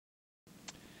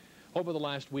Over the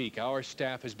last week, our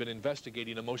staff has been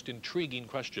investigating a most intriguing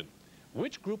question.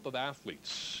 Which group of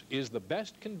athletes is the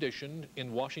best conditioned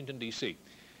in Washington, D.C.?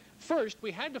 First,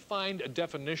 we had to find a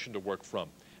definition to work from.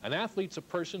 An athlete's a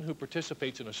person who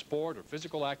participates in a sport or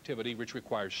physical activity which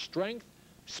requires strength,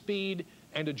 speed,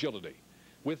 and agility.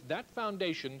 With that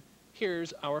foundation,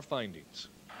 here's our findings.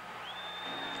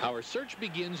 Our search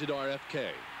begins at RFK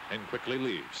and quickly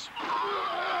leaves.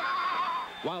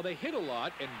 While they hit a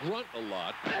lot and grunt a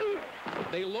lot,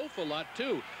 they loaf a lot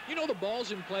too. You know, the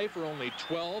ball's in play for only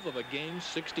 12 of a game's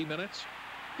 60 minutes.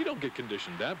 You don't get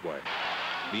conditioned that way.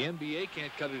 The NBA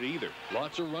can't cut it either.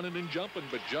 Lots of running and jumping,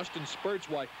 but just in spurts.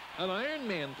 Why, an Iron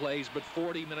Man plays but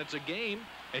 40 minutes a game,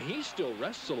 and he still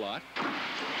rests a lot.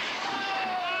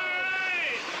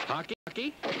 Hockey?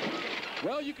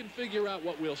 Well, you can figure out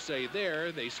what we'll say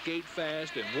there. They skate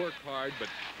fast and work hard, but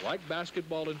like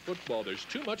basketball and football, there's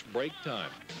too much break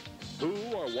time. Who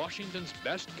are Washington's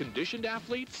best conditioned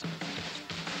athletes?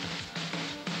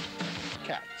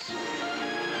 Cats.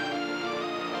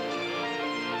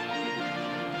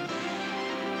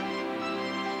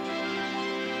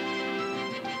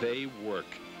 They work.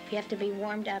 You have to be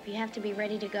warmed up. You have to be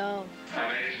ready to go.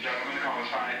 Ladies and gentlemen, the call is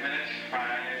 5 minutes.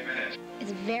 5 minutes.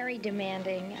 It's very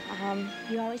demanding.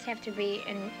 You always have to be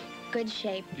in good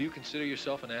shape. Do you consider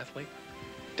yourself an athlete?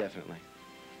 Definitely.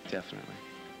 Definitely.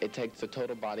 It takes a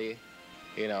total body,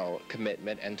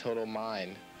 commitment and total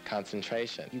mind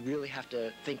concentration. You really have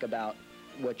to think about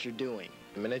what you're doing.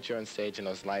 The minute you're on stage and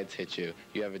those lights hit you,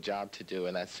 you have a job to do,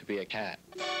 and that's to be a cat.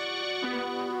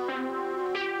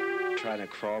 Trying to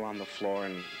crawl on the floor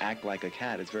and act like a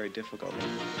cat is very difficult.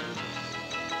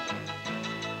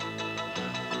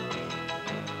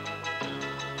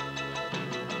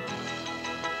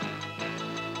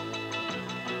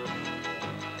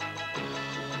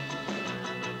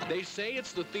 They say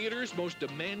it's the theater's most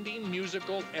demanding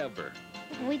musical ever.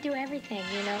 We do everything,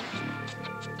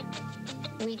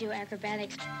 We do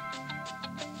acrobatics.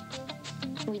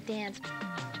 We dance.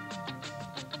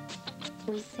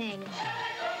 We sing.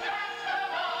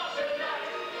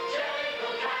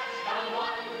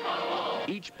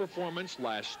 Each performance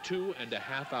lasts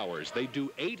 2.5 hours. They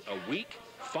do 8 a week,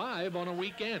 5 on a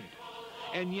weekend.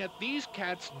 And yet these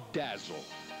cats dazzle.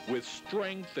 With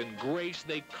strength and grace,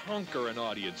 they conquer an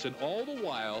audience, and all the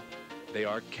while, they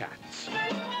are cats.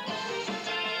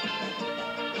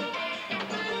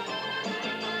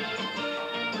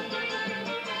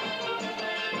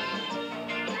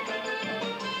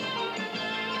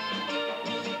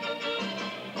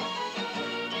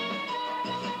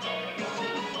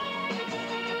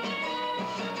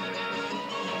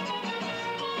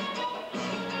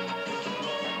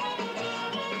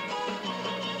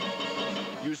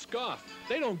 You scoff.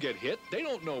 They don't get hit. They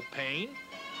don't know pain.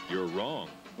 You're wrong.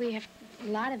 We have a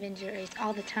lot of injuries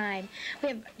all the time. We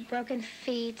have broken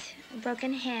feet,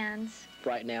 broken hands.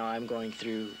 Right now, I'm going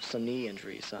through some knee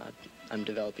injuries. I'm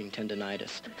developing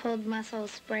tendonitis. Pulled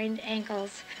muscles, sprained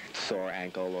ankles. Sore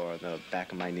ankle, or the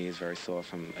back of my knee is very sore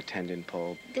from a tendon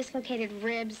pull. Dislocated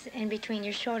ribs in between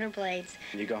your shoulder blades.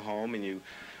 You go home and you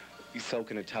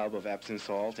soak in a tub of Epsom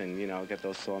salt and, get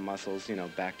those sore muscles,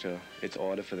 back to its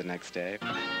order for the next day.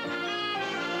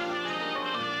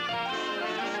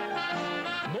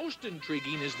 Most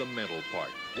intriguing is the mental part.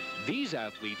 These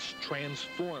athletes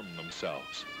transform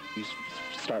themselves. You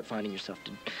start finding yourself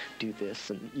to do this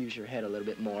and use your head a little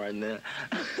bit more, and then,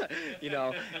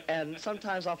 and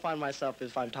sometimes I'll find myself,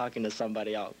 if I'm talking to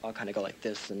somebody, I'll kind of go like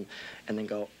this and then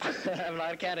go, I'm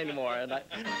not a cat anymore.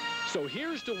 So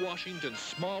here's to Washington's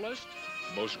smallest,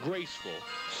 most graceful,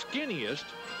 skinniest,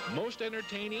 most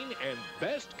entertaining, and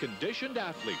best conditioned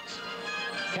athletes,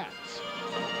 cats.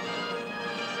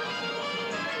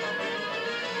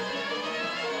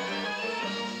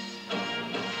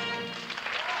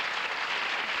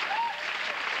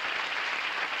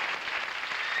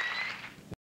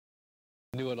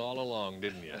 Knew it all along,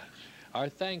 didn't you? Our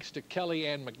thanks to Kelly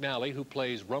Ann McNally, who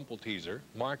plays Rumpelteazer,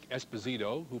 Mark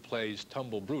Esposito, who plays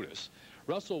Tumble Brutus,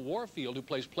 Russell Warfield, who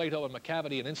plays Plato and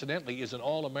Macavity, and incidentally is an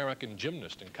all-American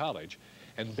gymnast in college,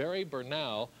 and Barry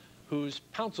Bernal, who's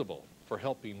Pouncible, for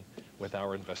helping with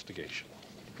our investigation.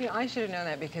 I should have known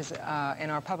that because in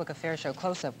our public affairs show,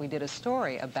 Close Up, we did a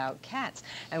story about cats.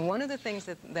 And one of the things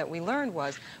that we learned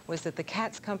was that the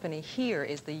Cats company here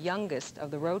is the youngest of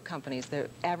the road companies. Their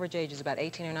average age is about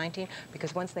 18 or 19,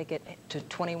 because once they get to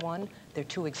 21, they're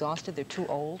too exhausted, they're too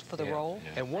old for the role.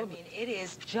 Yeah. And it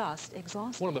is just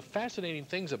exhausting. One of the fascinating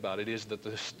things about it is that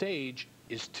the stage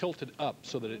is tilted up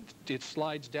so that it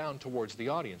slides down towards the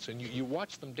audience. And you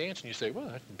watch them dance and you say, well,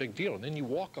 that's a big deal. And then you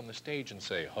walk on the stage and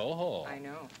say, ho, ho. I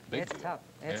know. Big It's deal. tough.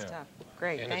 It's tough.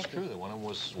 Great, And thank it's you. true that one of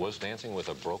them was dancing with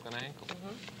a broken ankle.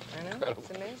 I know, it's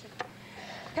amazing.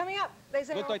 Coming up, they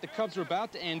say... Looked like the Cubs were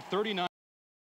about to end 39.